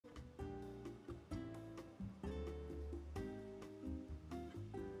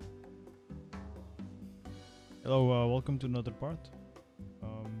Hello, welcome to another part.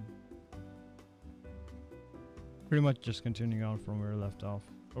 Um, Pretty much just continuing on from where we left off.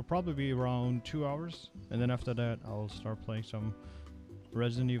 It'll probably be around 2 hours, and then after that, I'll start playing some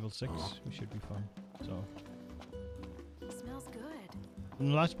Resident Evil 6, which should be fun. So, Smells good. in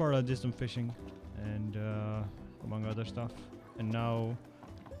the last part, I did some fishing, and among other stuff. And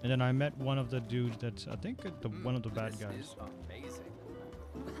then I met one of the dudes that's, I think, one of the bad guys. This is amazing.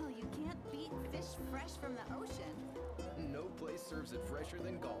 Well, you can't beat fish fresh from the ocean. No place serves it fresher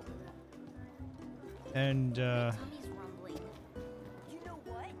than Galden. And Tummy's rumbling. You know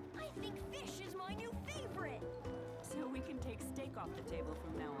what? I think fish is my new favorite. So we can take steak off the table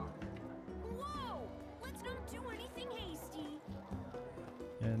from now on. Whoa! Let's not do anything hasty.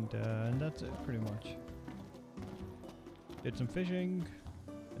 and that's it pretty much. Did some fishing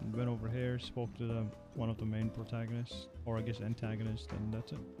and went over here, spoke to one of the main protagonists, or I guess antagonists, and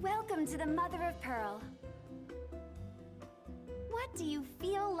that's it. Welcome to the Mother of Pearl. What do you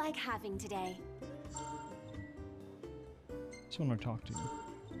feel like having today? Just want to talk to you.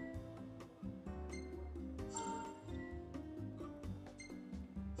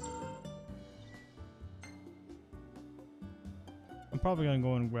 I'm probably gonna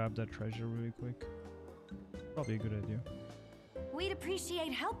go and grab that treasure really quick. Probably a good idea. We'd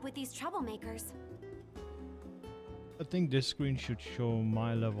appreciate help with these troublemakers. I think this screen should show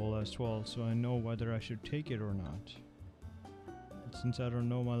my level as well, so I know whether I should take it or not. And since I don't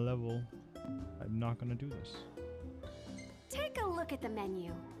know my level, I'm not gonna do this. Take a look at the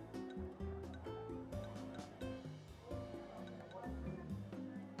menu.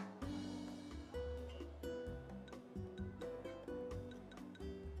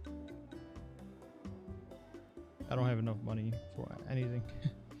 I don't have enough money for anything.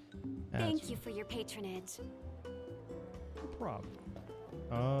 Thank you for your patronage. No problem.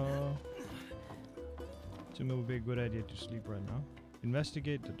 Assume it would be a good idea to sleep right now.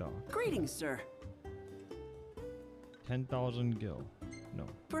 Investigate the dock. Greetings, sir. 10,000 gil. No.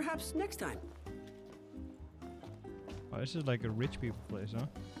 Perhaps next time. Oh, this is like a rich people place, huh?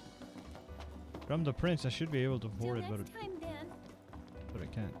 But I'm the prince. I should be able to afford it, Till next but time, then. I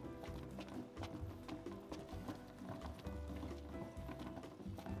can't.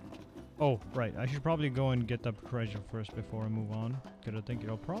 Oh, right. I should probably go and get that treasure first before I move on, because I think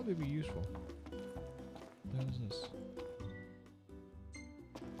it'll probably be useful. What is this?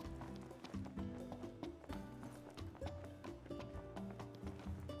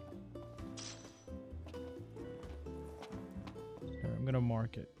 Here, I'm gonna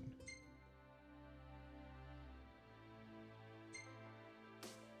mark it.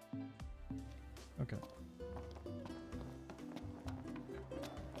 Okay.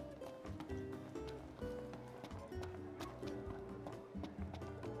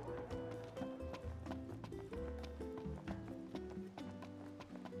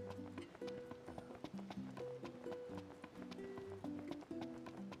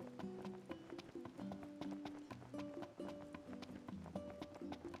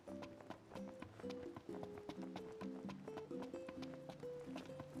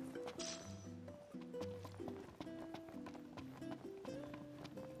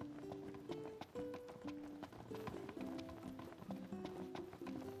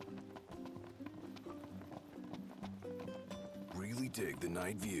 Really dig the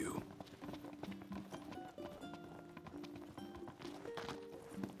night view.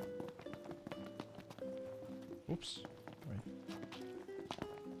 Oops. Right.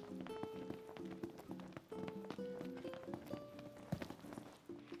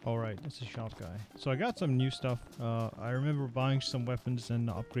 Alright, that's a shop guy. So I got some new stuff. I remember buying some weapons and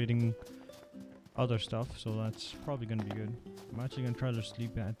upgrading other stuff, so that's probably gonna be good. I'm actually gonna try to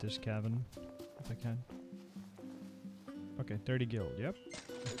sleep at this cabin if I can. Okay, 30 guild, yep.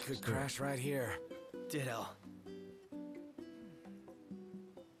 Could crash right here. Ditto.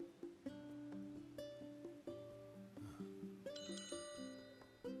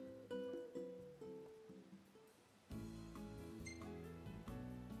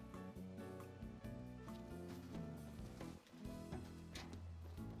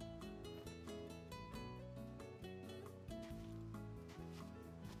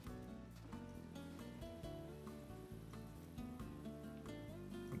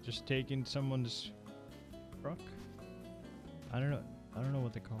 Just taking someone's truck. I don't know. I don't know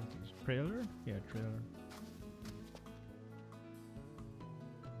what they call these. Trailer? Yeah, trailer.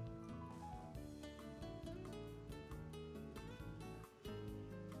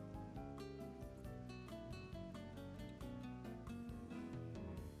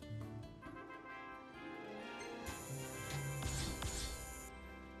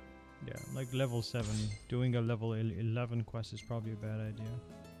 Yeah, like level 7. Doing a level 11 quest is probably a bad idea.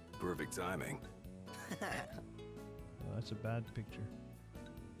 Perfect timing. Oh, that's a bad picture.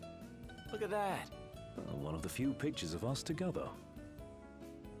 Look at that. One of the few pictures of us together.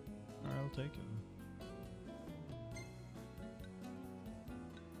 Alright, I'll take it.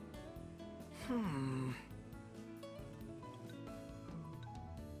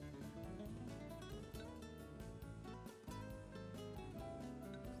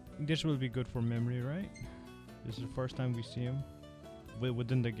 This will be good for memory, right? This is the first time we see him.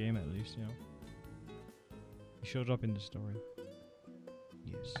 Within the game, at least, you know. He shows up in the story.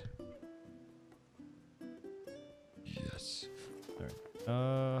 Yes. Yes.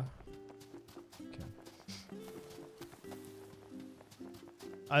 Alright. Okay.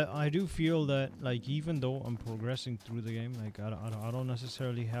 I do feel that, like, even though I'm progressing through the game, like, I don't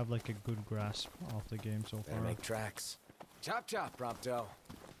necessarily have, like, a good grasp of the game so Better far. make tracks. Chop chop, Prompto.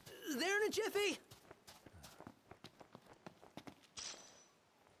 There in a jiffy.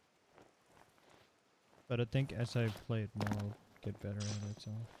 But I think as I play it more, I'll get better at it,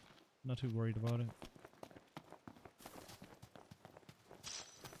 so not too worried about it.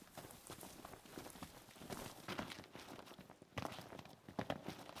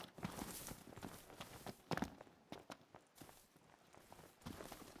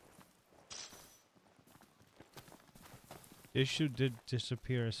 Issue did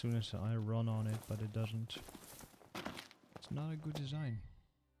disappear as soon as I run on it, but it doesn't. It's not a good design.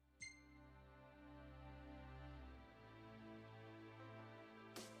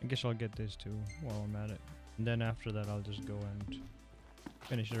 I guess I'll get this too while I'm at it. And then after that I'll just go and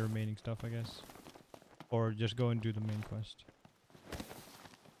finish the remaining stuff, I guess. Or just go and do the main quest.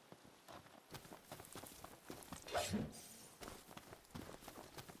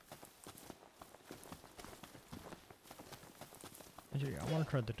 Actually, I want to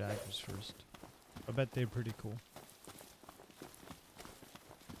try the daggers first. I bet they're pretty cool.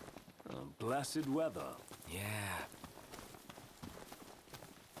 Blessed weather. Yeah.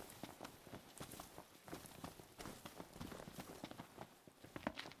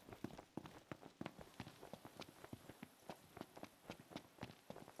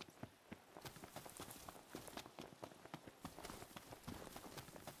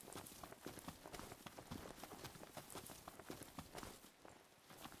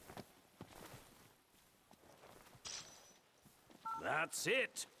 That's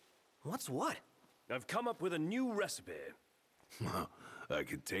it. What's what? I've come up with a new recipe. I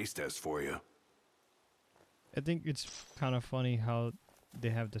could taste test for you. I think it's kind of funny how they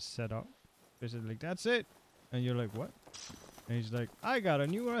have this set up. Is it like, that's it? And you're like, what? And he's like, I got a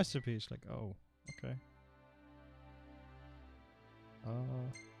new recipe. It's like, oh, okay.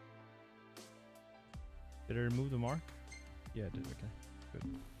 Did I remove the mark? Yeah, I did, okay. Good.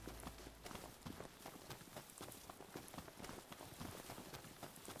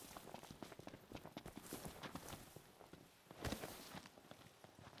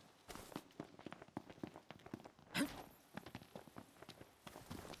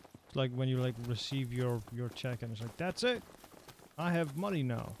 It's like when you like receive your check and it's like, that's it. I have money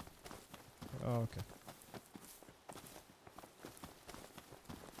now. Oh, okay.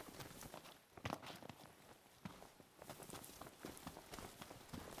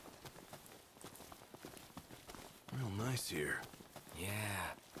 Real nice here. Yeah.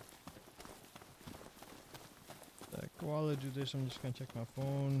 Like, while I do this, I'm just gonna check my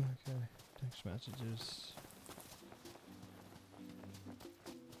phone. Okay, text messages.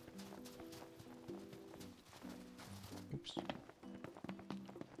 Oops.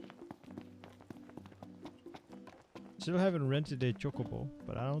 Still haven't rented a chocobo,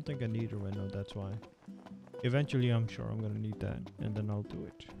 but I don't think I need a rental, that's why. Eventually, I'm sure I'm gonna need that, and then I'll do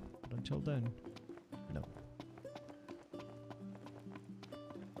it. But until then, no.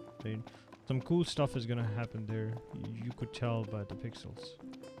 I mean, some cool stuff is gonna happen there. You could tell by the pixels.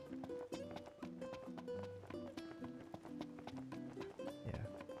 Yeah,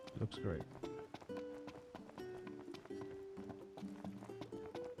 looks great.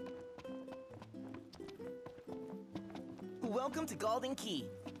 Welcome to Golden Key.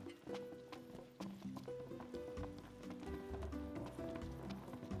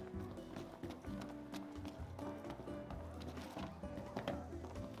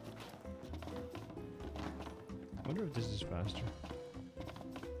 I wonder if this is faster.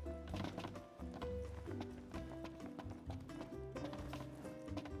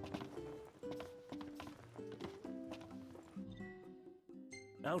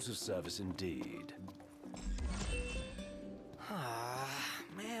 Out of service indeed. Ah,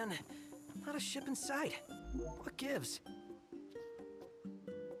 man. Not a ship in sight. What gives?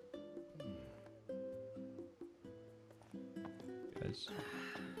 says.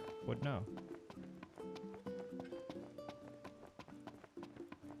 What now?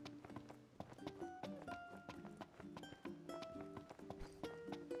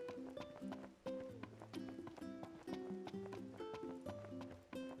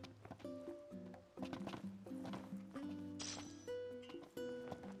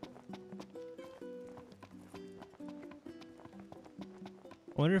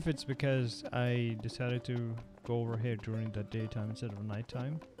 I wonder if it's because I decided to go over here during the daytime instead of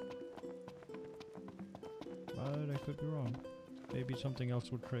nighttime. But I could be wrong. Maybe something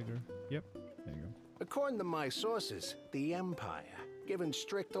else would trigger. Yep, there you go. According to my sources, the Empire given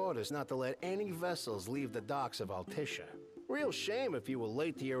strict orders not to let any vessels leave the docks of Altissia. Real shame if you were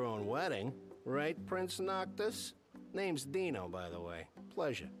late to your own wedding, right, Prince Noctis? Name's Dino, by the way.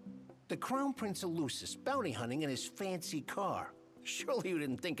 Pleasure. The Crown Prince of Lucis bounty hunting in his fancy car. Surely you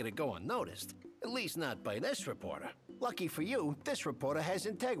didn't think it'd go unnoticed. At least not by this reporter. Lucky for you, this reporter has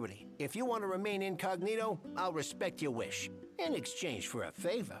integrity. If you want to remain incognito, I'll respect your wish. In exchange for a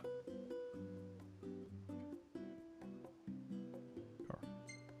favor.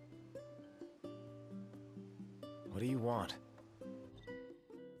 What do you want?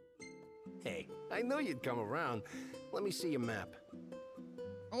 Hey, I knew you'd come around. Let me see your map.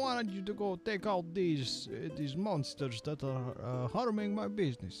 I wanted you to go take out these monsters that are harming my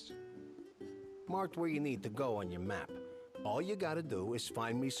business. Marked where you need to go on your map. All you gotta do is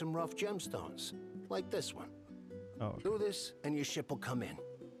find me some rough gemstones, like this one. Oh, okay. Do this, and your ship will come in.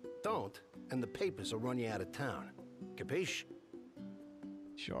 Don't, and the papers will run you out of town. Capiche?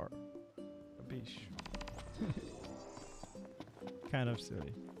 Sure. Capiche. Kind of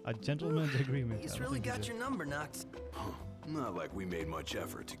silly. A gentleman's agreement. He's I don't really think got he your number, Nox. Not like we made much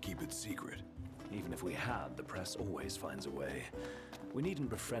effort to keep it secret. Even if we had, the press always finds a way. We needn't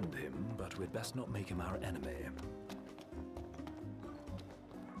befriend him, but we'd best not make him our enemy.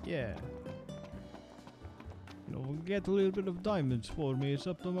 did. Yeah. You know, get a little bit of diamonds for me. It's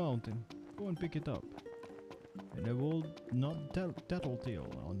up the mountain. Go and pick it up. And I will not tattletale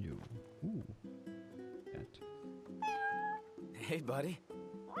on you. Ooh. Cat. Hey, buddy.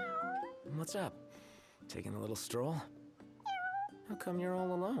 What's up? Taking a little stroll? How come you're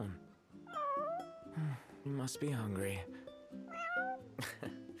all alone? You must be hungry.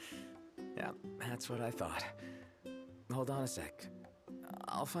 Yeah, that's what I thought. Hold on a sec.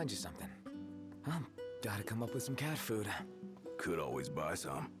 I'll find you something. Gotta come up with some cat food. Could always buy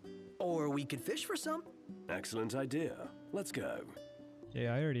some. Or we could fish for some. Excellent idea. Let's go.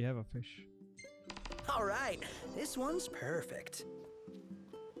 Yeah, I already have a fish. All right, this one's perfect.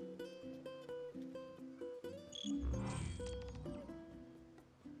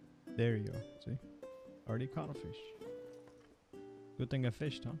 There you go. See? Already caught a fish. Good thing I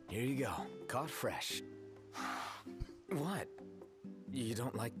fished, huh? Here you go. Caught fresh. What? You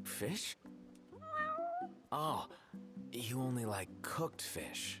don't like fish? Oh, you only like cooked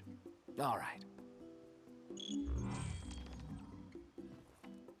fish. All right.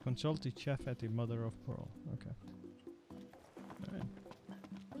 Consult the chef at the mother of pearl. Okay. Alright.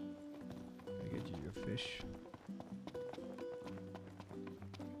 I get you your fish.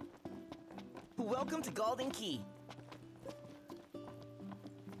 Welcome to Golden Key.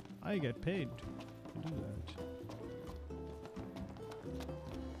 I get paid to do that.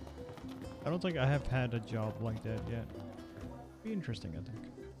 I don't think I have had a job like that yet. Be interesting, I think.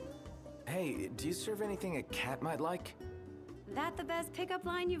 Hey, do you serve anything a cat might like? That the best pickup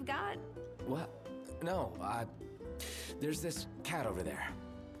line you've got? What? No, there's this cat over there.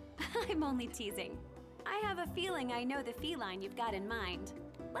 I'm only teasing. I have a feeling I know the feline you've got in mind.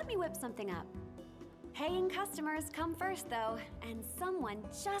 Let me whip something up. Paying customers come first, though, and someone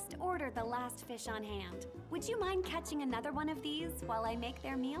just ordered the last fish on hand. Would you mind catching another one of these while I make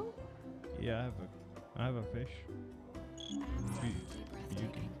their meal? Yeah, I have a fish. Absolutely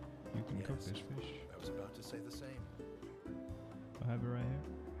breathtaking. You can cook this fish. I was about to say the same. I have it right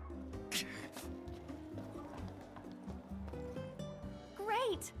here.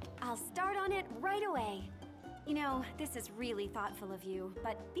 Great! I'll start on it right away. You know, this is really thoughtful of you,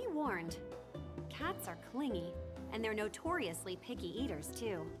 but be warned. Cats are clingy, and they're notoriously picky eaters,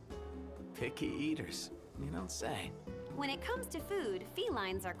 too. Picky eaters, you don't say. When it comes to food,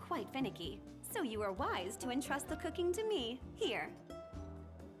 felines are quite finicky, so you are wise to entrust the cooking to me. Here.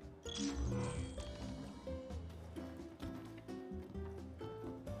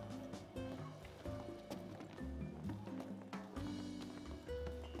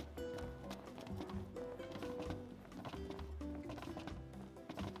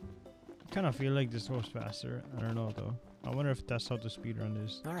 I kind of feel like this goes faster. I don't know though. I wonder if that's how the speedrun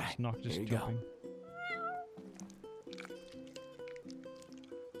is. All right, It's not just here you go. jumping.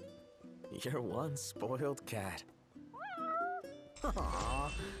 You're one spoiled cat.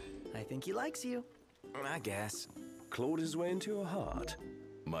 Aww, I think he likes you. I guess. Clawed his way into your heart.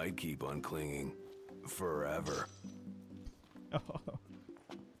 Might keep on clinging. Forever. Oh,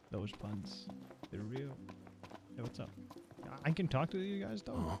 those puns. They're real. Hey, what's up? I can talk to you guys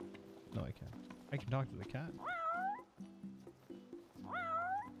though? No, I can't. I can talk to the cat.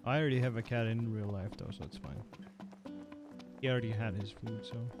 I already have a cat in real life though, so it's fine. He already had his food,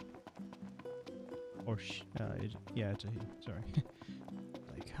 so. Or yeah, it's a he. Sorry.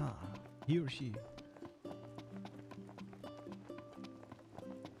 Like, huh? He or she?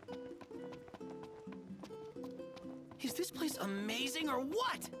 Is this place amazing or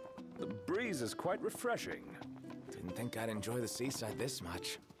what? The breeze is quite refreshing. Didn't think I'd enjoy the seaside this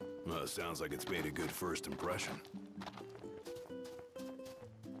much. Well, sounds like it's made a good first impression.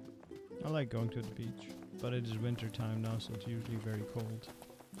 I like going to the beach, but it is winter time now, so it's usually very cold.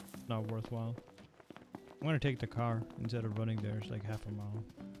 Not worthwhile. I'm gonna take the car instead of running there. It's like half a mile.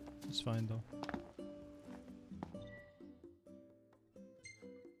 It's fine though.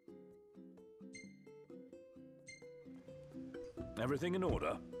 Everything in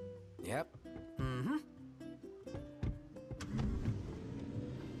order? Yep. Mm-hmm.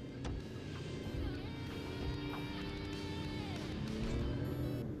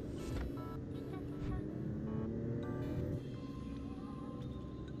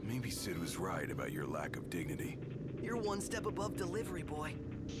 Maybe Sid was right about your lack of dignity. You're one step above delivery boy.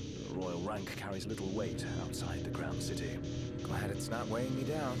 The royal rank carries little weight outside the Crown City. Glad it's not weighing me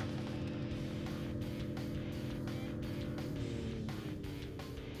down.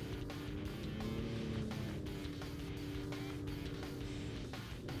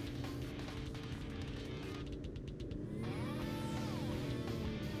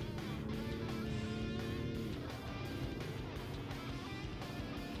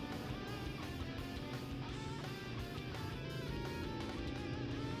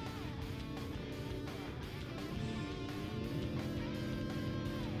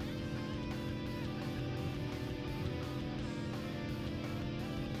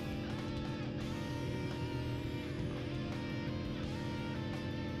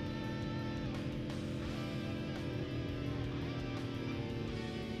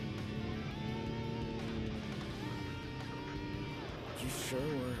 You sure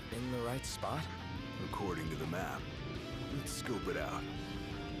we're in the right spot? According to the map. Let's scope it out.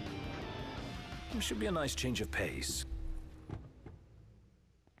 It should be a nice change of pace.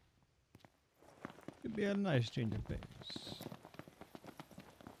 Could be a nice change of pace.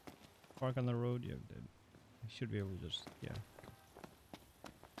 Park on the road, yeah, did. I should be able to just, yeah.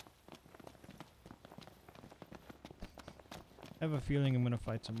 I have a feeling I'm gonna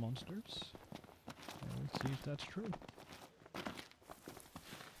fight some monsters. Let's see if that's true.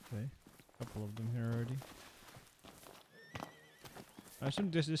 Okay, a couple of them here already. I assume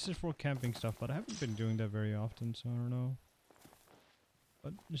this is for camping stuff, but I haven't been doing that very often, so I don't know.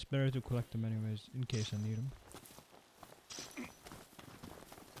 But it's better to collect them anyways, in case I need them.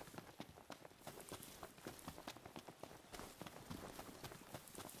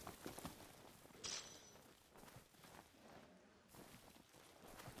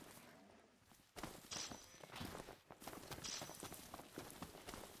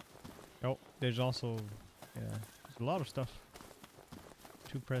 Oh, there's also, yeah, there's a lot of stuff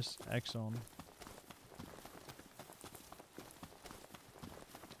to press X on.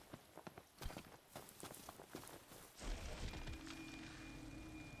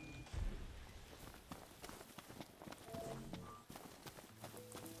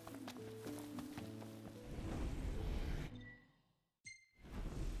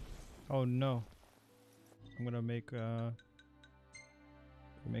 Oh no. I'm gonna make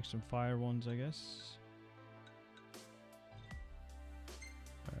some fire ones, I guess.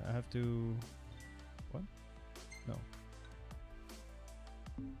 I have to... What? No.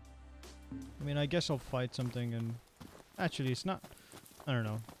 I mean, I guess I'll fight something and... Actually, it's not... I don't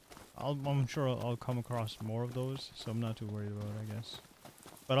know. I'm sure I'll come across more of those, so I'm not too worried about it, I guess.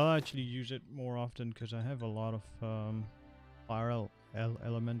 But I'll actually use it more often because I have a lot of fire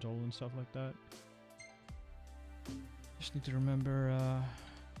elemental and stuff like that. Just need to remember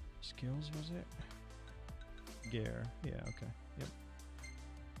skills, was it? Gear. Yeah, okay. Yep.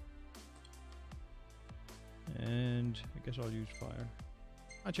 And I guess I'll use fire.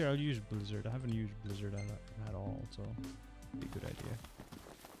 Actually, I'll use blizzard. I haven't used blizzard at all, so it'd be a good idea.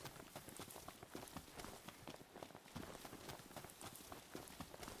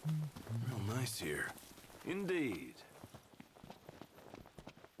 Real nice here. Indeed.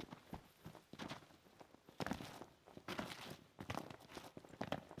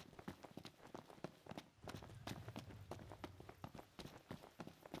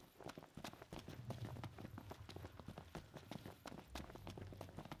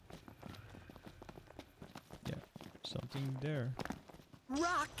 something there.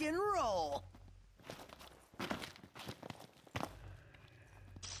 Rock and roll.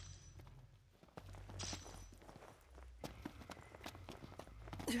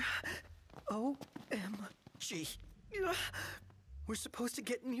 OMG. We're supposed to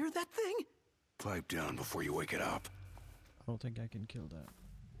get near that thing? Pipe down before you wake it up. I don't think I can kill that.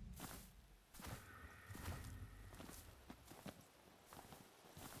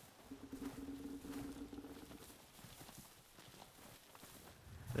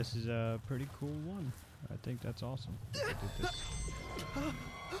 This is a pretty cool one. I think that's awesome. I did this.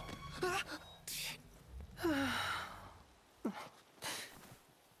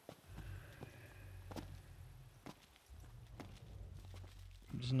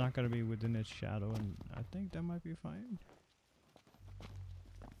 I'm just not gonna be within its shadow, and I think that might be fine.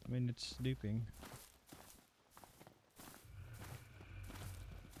 I mean, it's sleeping.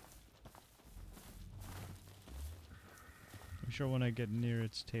 I'm sure when I get near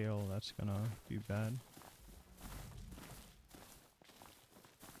its tail, that's gonna be bad.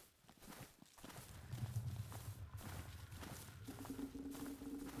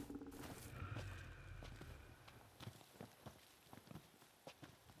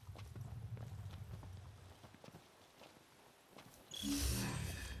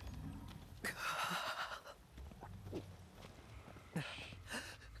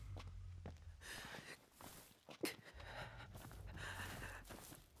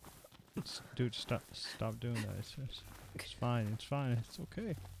 Dude, stop doing that. It's fine. It's fine. It's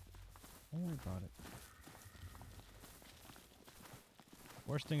okay. Don't worry about it.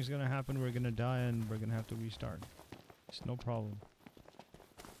 Worst thing's gonna happen. We're gonna die and we're gonna have to restart. It's no problem.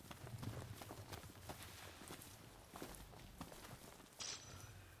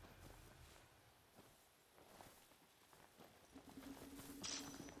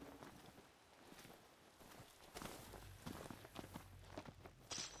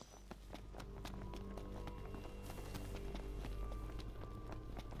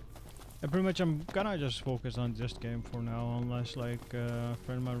 And pretty much I'm gonna just focus on this game for now, unless like a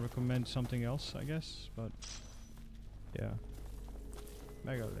friend might recommend something else, I guess, but yeah.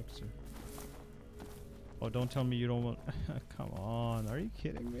 Mega Elixir. Oh, don't tell me you don't want come on, are you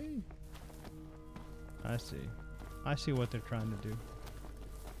kidding me? I see what they're trying to do.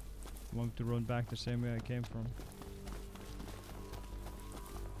 Want to run back the same way I came from.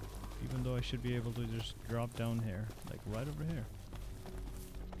 Even though I should be able to just drop down here, like right over here.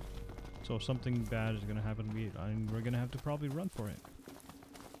 So if something bad is gonna happen to me, we're gonna have to probably run for it.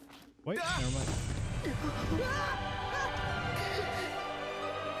 Wait, never mind.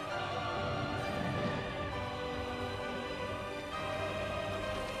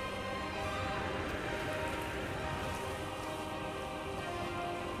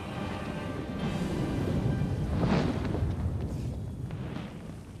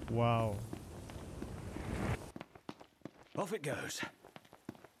 Wow. Off it goes.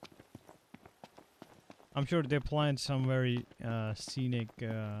 I'm sure they planned some very scenic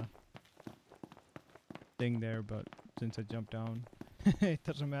thing there, but since I jumped down, it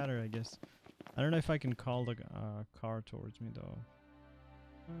doesn't matter, I guess. I don't know if I can call the car towards me though.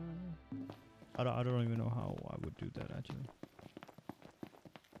 I don't even know how I would do that actually.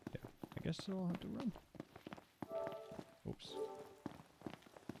 Yeah, I guess I'll have to run. Oops.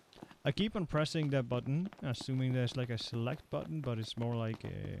 I keep on pressing that button, assuming there's like a select button, but it's more like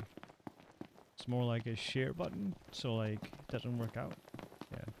a share button, so like it doesn't work out.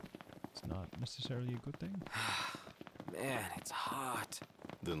 Yeah, it's not necessarily a good thing. Man, it's hot.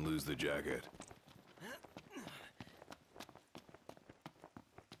 Then lose the jacket.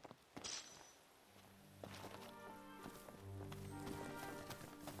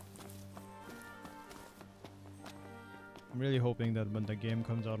 I'm really hoping that when the game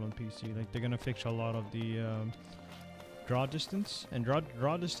comes out on PC, like they're gonna fix a lot of the draw distance. And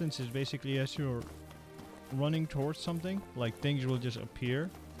draw distance is basically as you're running towards something, like things will just appear.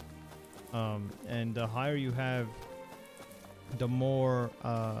 And the higher you have, the more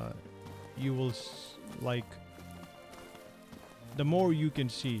you will the more you can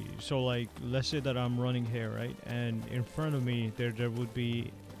see. So like, let's say that I'm running here, right? And in front of me, there would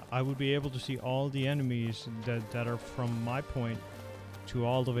be, I would be able to see all the enemies that are from my point to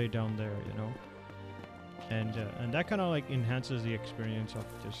all the way down there, you know? And that kind of like enhances the experience of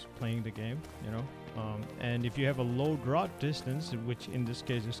just playing the game, you know? And if you have a low draw distance, which in this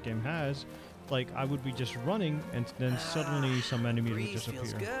case this game has, like I would be just running and then suddenly some enemies would just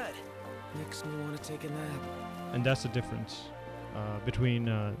appear. Good. Makes me want to take a nap. And that's the difference between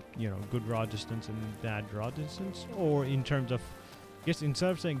you know, good draw distance and bad draw distance, or in terms of Guess instead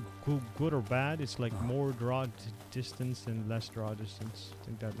of saying good or bad, it's like more draw distance and less draw distance. I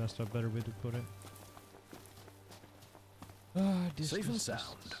think that's a better way to put it. Safe and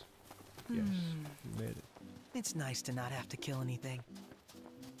sound. Yes, we made it. It's nice to not have to kill anything.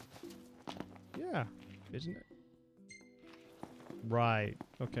 Yeah, isn't it? Right.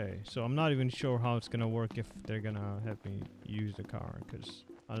 Okay. So I'm not even sure how it's gonna work if they're gonna have me use the car, because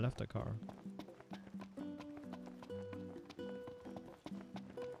I left the car.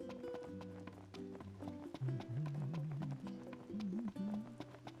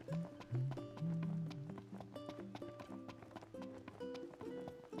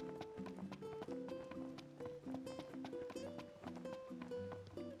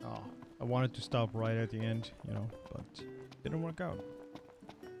 Oh, I wanted to stop right at the end, you know, but didn't work out.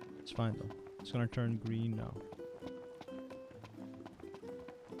 It's fine though. It's gonna turn green now.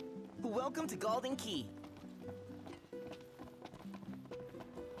 Welcome to Golden Key.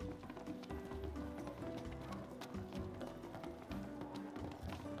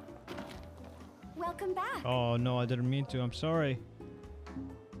 Welcome back. Oh no, I didn't mean to. I'm sorry.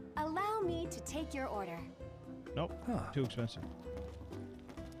 Allow me to take your order. Nope. Too expensive.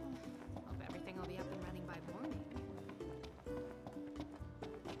 Hope everything will be up and running by morning.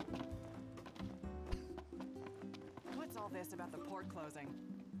 What's all this about the port closing?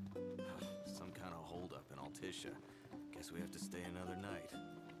 Some kind of holdup in Altissia. Guess we have to stay another night.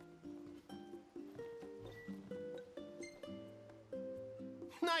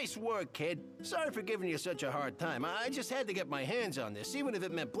 Nice work, kid. Sorry for giving you such a hard time. I just had to get my hands on this, even if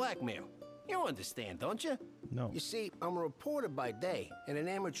it meant blackmail. You understand, don't you? No. You see, I'm a reporter by day and an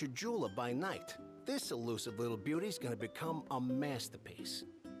amateur jeweler by night. This elusive little beauty's gonna become a masterpiece.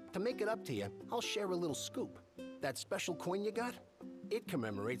 To make it up to you, I'll share a little scoop. That special coin you got? It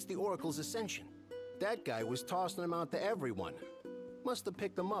commemorates the Oracle's ascension. That guy was tossing them out to everyone. Must have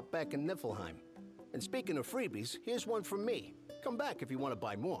picked them up back in Niflheim. And speaking of freebies, here's one from me. Come back if you want to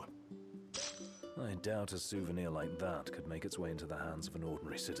buy more. I doubt a souvenir like that could make its way into the hands of an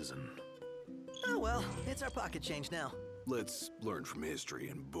ordinary citizen. Oh well, it's our pocket change now. Let's learn from history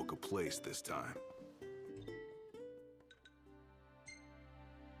and book a place this time.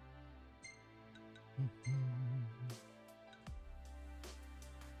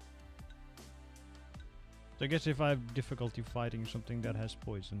 So I guess if I have difficulty fighting something that has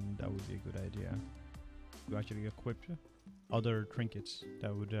poison, that would be a good idea. To actually equip other trinkets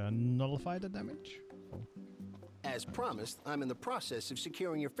that would nullify the damage. Oh. As promised, I'm in the process of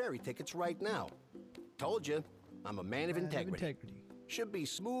securing your ferry tickets right now. Told you, I'm a man of integrity. Should be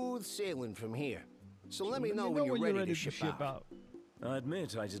smooth sailing from here. So let me know when you're ready to ship out. I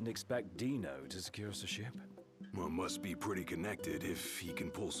admit I didn't expect Dino to secure us a ship. Well, must be pretty connected if he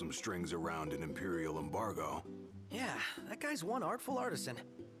can pull some strings around an Imperial embargo. Yeah, that guy's one artful artisan.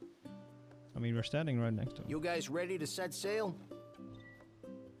 I mean, we're standing right next to him. You guys ready to set sail?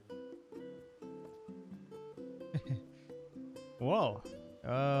 Well,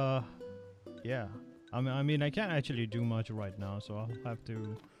 yeah. I mean, I can't actually do much right now, so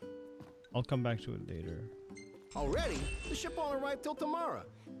I'll come back to it later. Already? The ship won't arrive till tomorrow.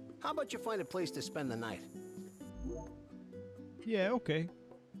 How about you find a place to spend the night? Yeah, okay.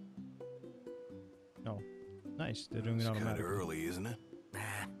 Oh, nice. They're doing it It's kind of automatically. early, isn't it? Nah,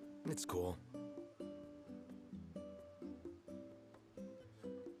 it's cool.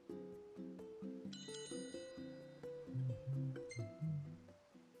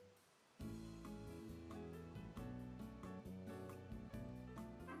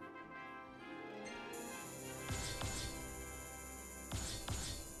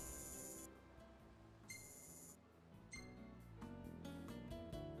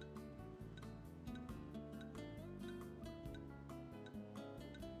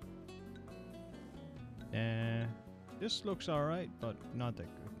 This looks alright, but not that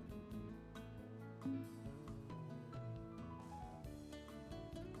good.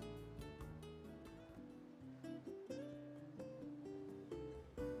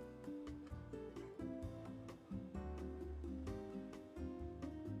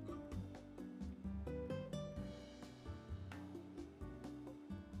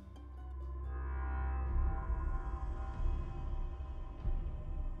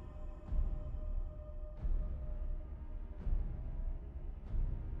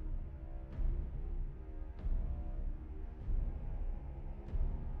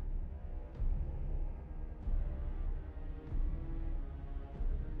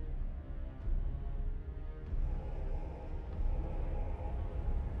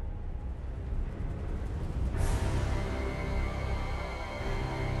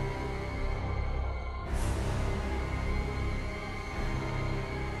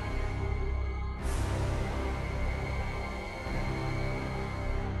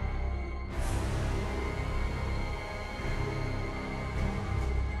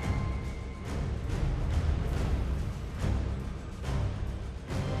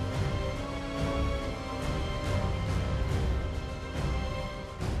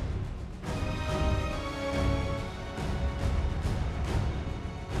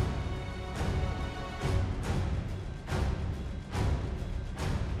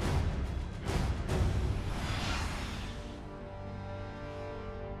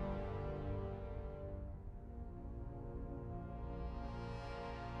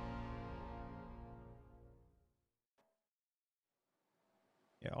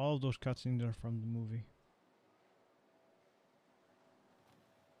 Yeah, all of those cutscenes are from the movie.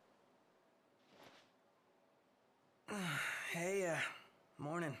 Hey,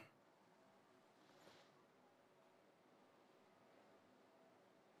 morning.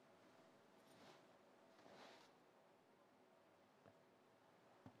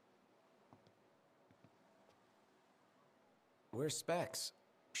 Where's Specs?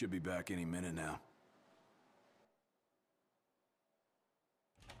 Should be back any minute now.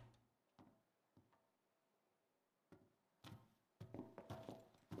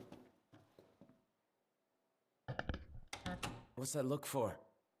 What's that look for?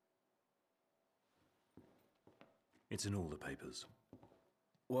 It's in all the papers.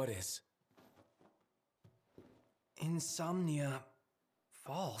 What is? Insomnia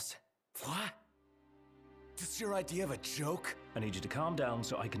Falls. What? This your idea of a joke? I need you to calm down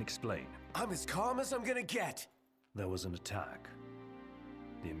so I can explain. I'm as calm as I'm gonna get. There was an attack.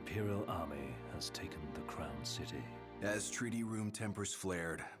 The Imperial Army has taken the Crown City. As treaty room tempers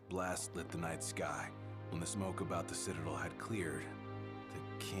flared, blast lit the night sky. When the smoke about the Citadel had cleared,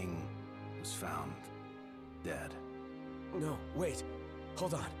 the king was found dead. No, wait.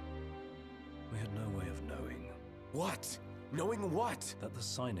 Hold on. We had no way of knowing. What? Knowing what? That the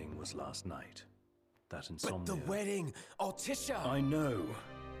signing was last night. That insomnia... But the wedding! Altissia! I know.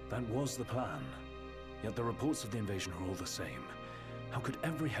 That was the plan. Yet the reports of the invasion are all the same. How could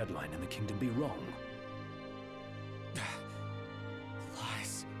every headline in the kingdom be wrong?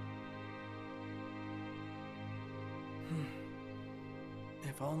 Lies.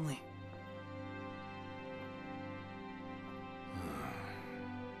 If only.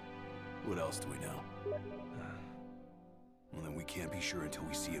 What else do we know? Well, then we can't be sure until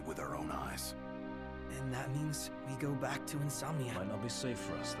we see it with our own eyes. And that means we go back to Insomnia. Might not be safe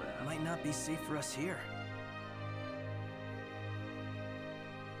for us there. Might not be safe for us here.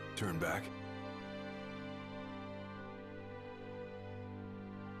 Turn back.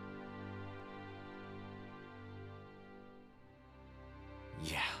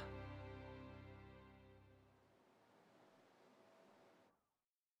 Yeah.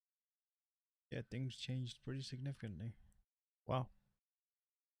 Yeah, things changed pretty significantly. Wow.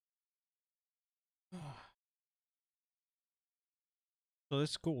 So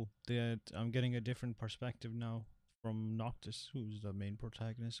that's cool that I'm getting a different perspective now from Noctis, who's the main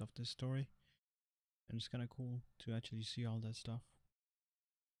protagonist of this story. And it's kind of cool to actually see all that stuff.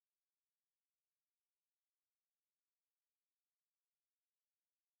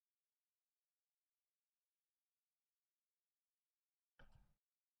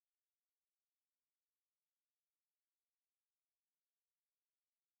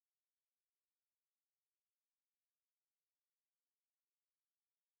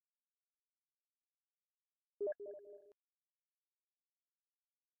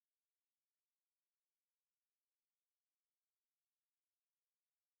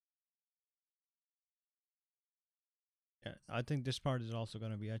 Yeah, I think this part is also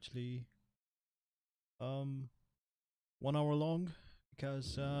gonna be actually 1 hour long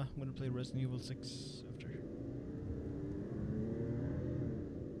because I'm gonna play Resident Evil 6 after.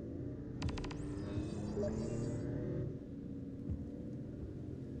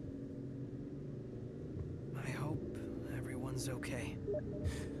 I hope everyone's okay.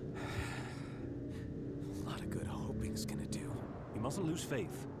 A lot of good hoping's gonna do. You mustn't lose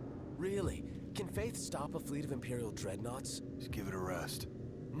faith. Really? Can faith stop a fleet of Imperial dreadnoughts? Just give it a rest.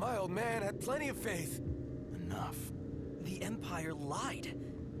 My old man had plenty of faith. Enough. The Empire lied.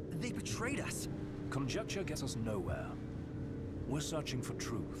 They betrayed us. Conjecture gets us nowhere. We're searching for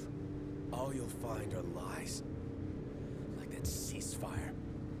truth. All you'll find are lies. Like that ceasefire.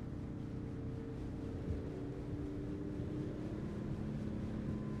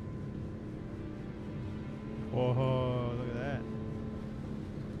 Whoa, look at that.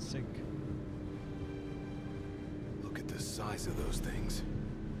 Sick. Look at the size of those things.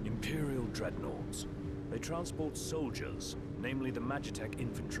 Imperial dreadnoughts. They transport soldiers, namely the Magitech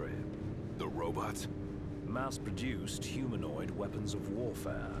infantry. The robots? Mass-produced humanoid weapons of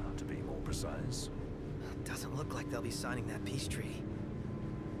warfare, to be more precise. Doesn't look like they'll be signing that peace treaty.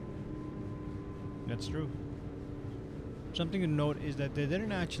 That's true. Something to note is that they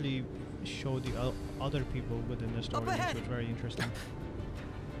didn't actually show the other people within the story, which was very interesting.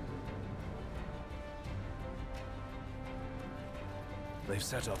 They've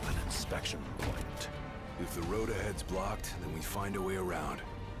set up an inspection point. If the road ahead's blocked, then we find a way around.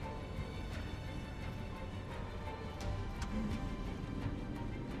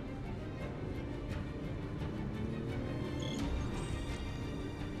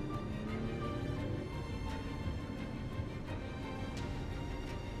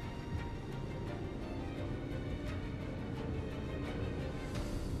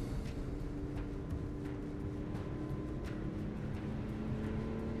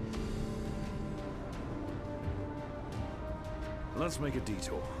 Let's make a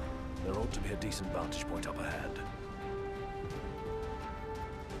detour. There ought to be a decent vantage point up ahead.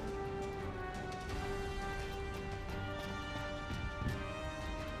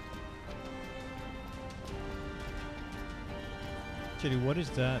 Actually, what is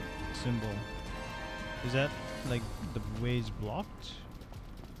that symbol? Is that like the way's blocked?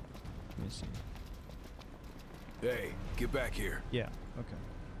 Let me see. Hey, get back here. Yeah, okay.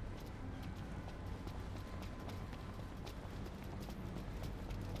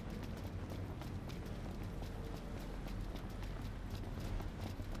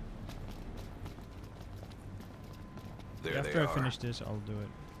 There After they I are. finish this, I'll do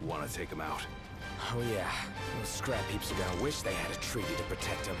it. Want to take them out? Oh yeah, those scrap heaps are gonna wish they had a treaty to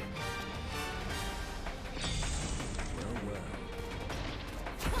protect them. Well, well.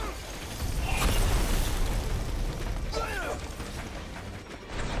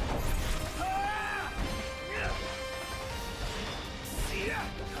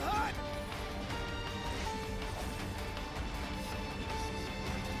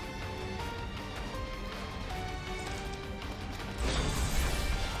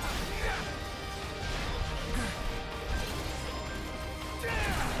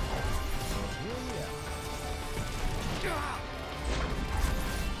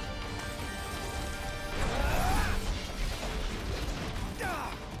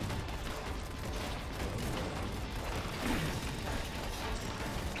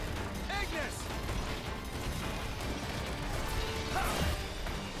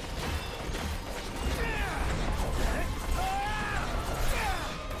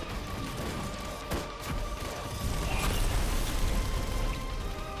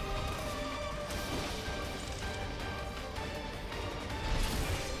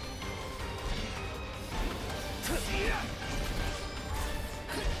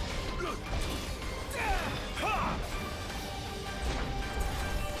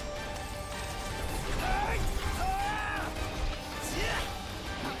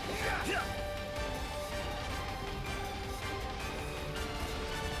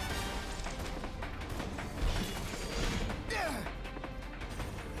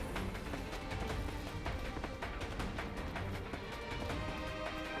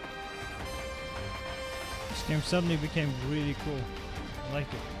 This game suddenly became really cool. I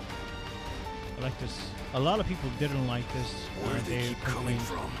liked it. I like this. A lot of people didn't like this. Where do they keep coming complained.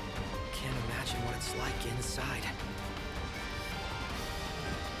 from? Can't imagine what it's like inside.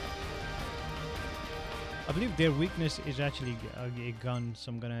 I believe their weakness is actually a gun,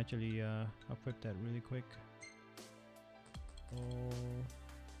 so I'm gonna actually equip that really quick.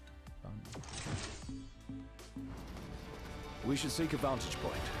 We should seek a vantage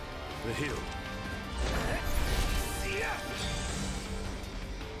point. The hill.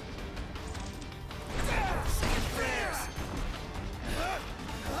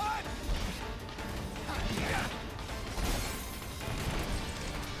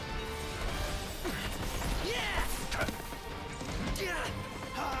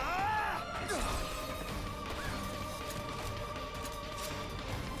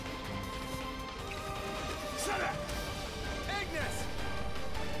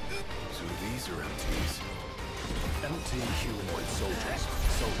 So these are MTs. Empty humanoid soldiers.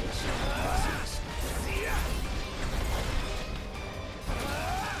 Soulless. Masses.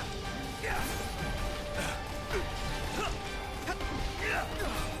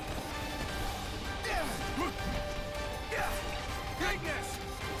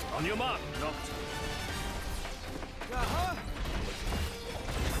 On your mark, Noct.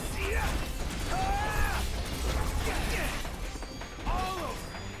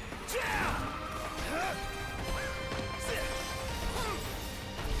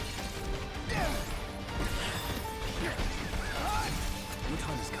 Your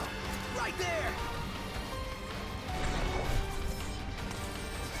time has come. Right there!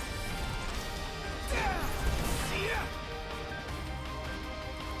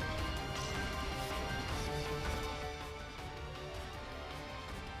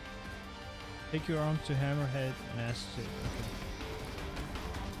 Take your arm to Hammerhead and ask it. Okay.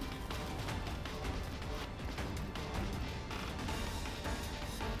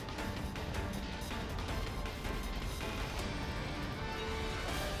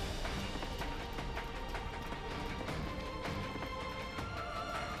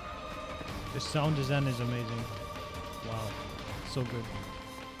 The sound design is amazing. Wow, so good.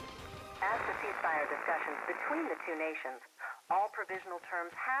 As the ceasefire discussions between the two nations, all provisional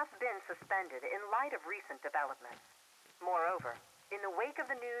terms have been suspended in light of recent developments. Moreover, in the wake of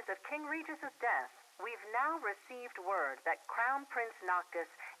the news of King Regis's death, we've now received word that Crown Prince Noctis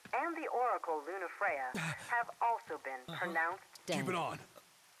and the Oracle Lunafreya have also been pronounced dead. Keep it on.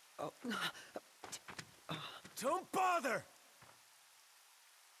 Don't bother!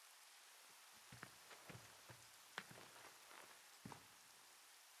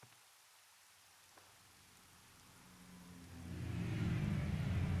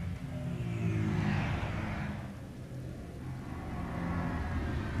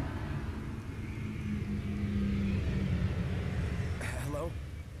 Hello?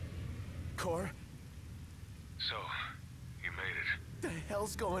 Cor? So, you made it. The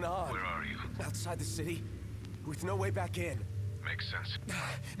hell's going on? Where are you? Outside the city, with no way back in. Makes sense.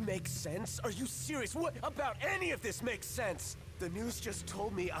 Makes sense? Are you serious? What about any of this makes sense? The news just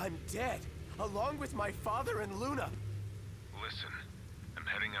told me I'm dead, along with my father and Luna. Listen, I'm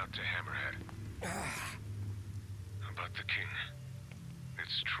heading out to Hammerhead. About the king.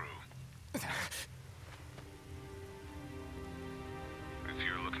 It's true. If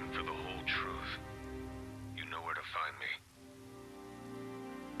you're looking for the whole truth, you know where to find me.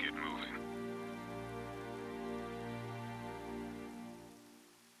 Get moving.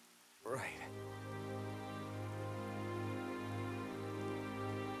 Right.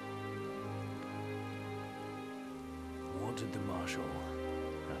 What did the Marshal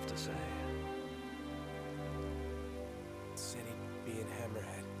have to say? Said he'd be in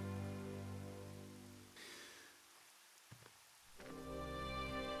Hammerhead.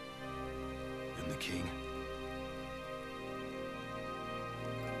 And the king?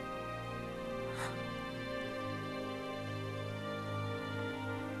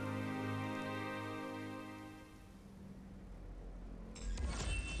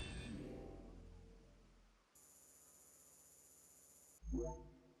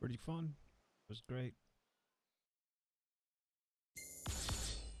 Pretty fun. It was great.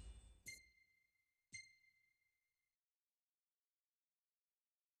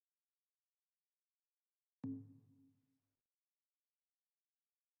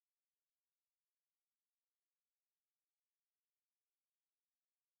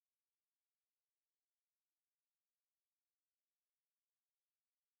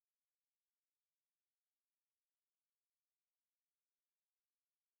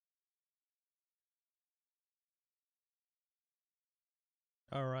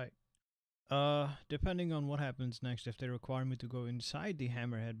 All right. Depending on what happens next, if they require me to go inside the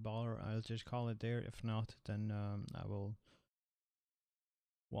Hammerhead bar, I'll just call it there. If not, then I will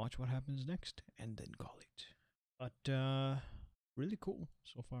watch what happens next and then call it. But really cool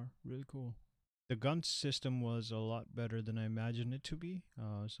so far. Really cool. The gun system was a lot better than I imagined it to be.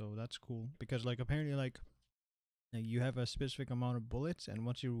 So that's cool because like apparently like you have a specific amount of bullets, and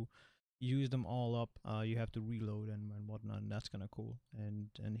once you use them all up, you have to reload and whatnot, and that's kind of cool. And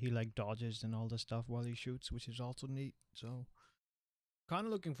he like dodges and all the stuff while he shoots, which is also neat. So kind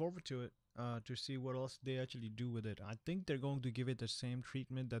of looking forward to it, to see what else they actually do with it. I think they're going to give it the same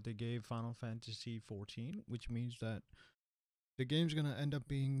treatment that they gave Final Fantasy XIV, which means that the game's gonna end up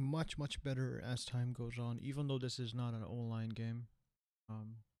being much better as time goes on, even though this is not an online game.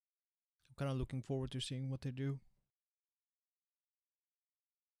 I'm kind of looking forward to seeing what they do.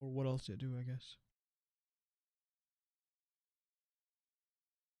 Or what else they do, I guess.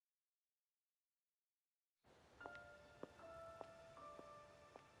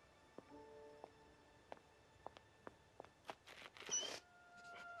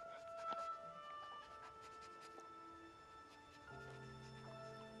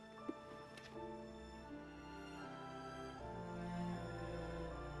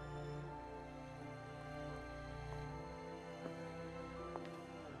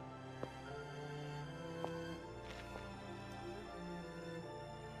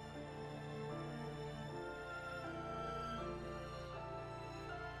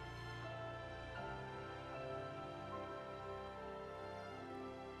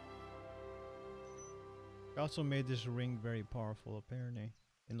 Also made this ring very powerful apparently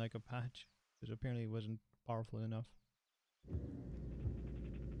in like a patch, because apparently it wasn't powerful enough.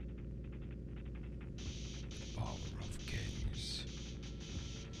 Power of kings.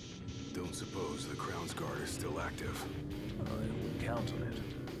 Don't suppose the Crown's Guard is still active? I would count on it.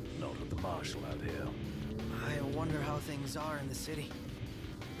 Not with the Marshal out here. I wonder how things are in the city.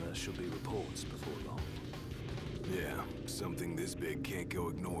 There should be reports before long. Yeah, something this big can't go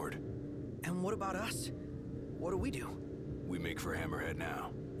ignored. And what about us? What do we do? We make for Hammerhead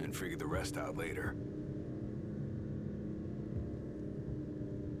now, and figure the rest out later.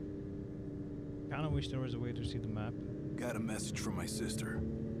 Kinda wish there was a way to see the map. Got a message from my sister.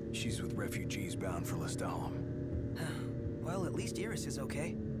 She's with refugees bound for Lestalem. Well, at least Iris is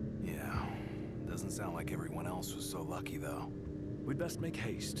okay. Yeah, Doesn't sound like everyone else was so lucky, though. We'd best make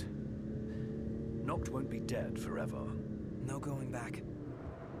haste. Noct won't be dead forever. No going back.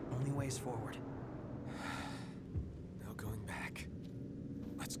 Only ways forward. No going back.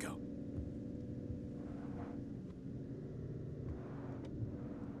 Let's go.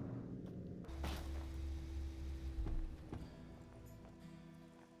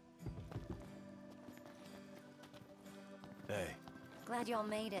 Hey. Glad y'all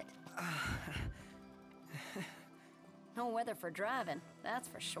made it. No weather for driving, that's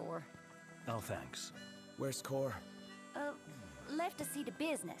for sure. Oh, thanks. Where's Core? Left to see to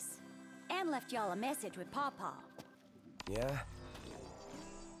business. And left y'all a message with Pawpaw. Yeah?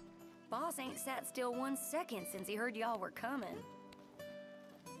 Boss ain't sat still 1 second since he heard y'all were coming.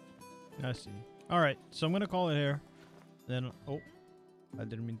 I see. Alright, so I'm gonna call it here. Then, oh, I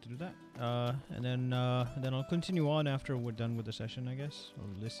didn't mean to do that. And then I'll continue on after we're done with the session, I guess. Or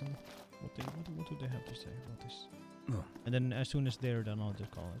listen. What do they have to say about this? Oh. And then as soon as they're done, I'll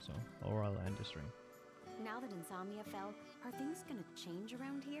just call it, so. Or I'll end the stream. Now that Insomnia fell, are things gonna change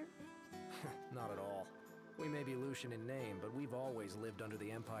around here? Not at all. We may be Lucian in name, but we've always lived under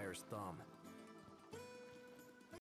the Empire's thumb.